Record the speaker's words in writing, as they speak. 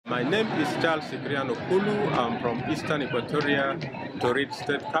My name is Charles Cyprian Okullu. I'm from Eastern Equatoria, Torit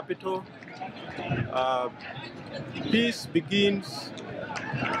state capital. Peace begins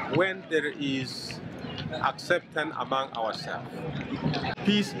when there is acceptance among ourselves.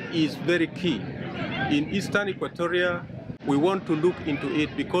 Peace is very key. In Eastern Equatoria, we want to look into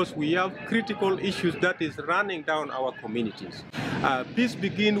it because we have critical issues that is running down our communities. Peace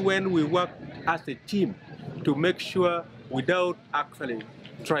begins when we work as a team to make sure, without actually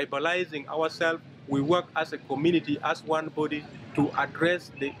tribalizing ourselves, we work as a community, as one body, to address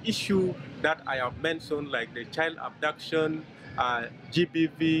the issue that I have mentioned, like the child abduction,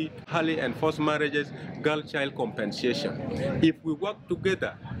 GBV, early and forced marriages, girl child compensation. If we work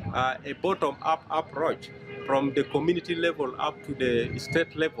together, a bottom-up approach from the community level up to the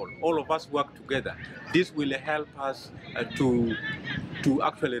state level, all of us work together. This will help us to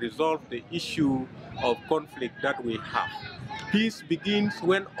actually resolve the issue of conflict that we have. Peace begins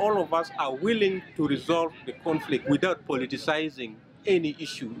when all of us are willing to resolve the conflict without politicizing any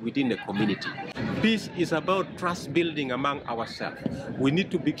issue within the community. Peace is about trust building among ourselves. We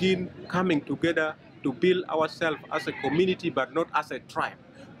need to begin coming together to build ourselves as a community, but not as a tribe,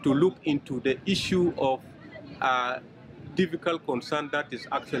 to look into the issue of difficult concern that is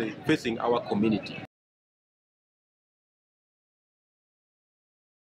actually facing our community.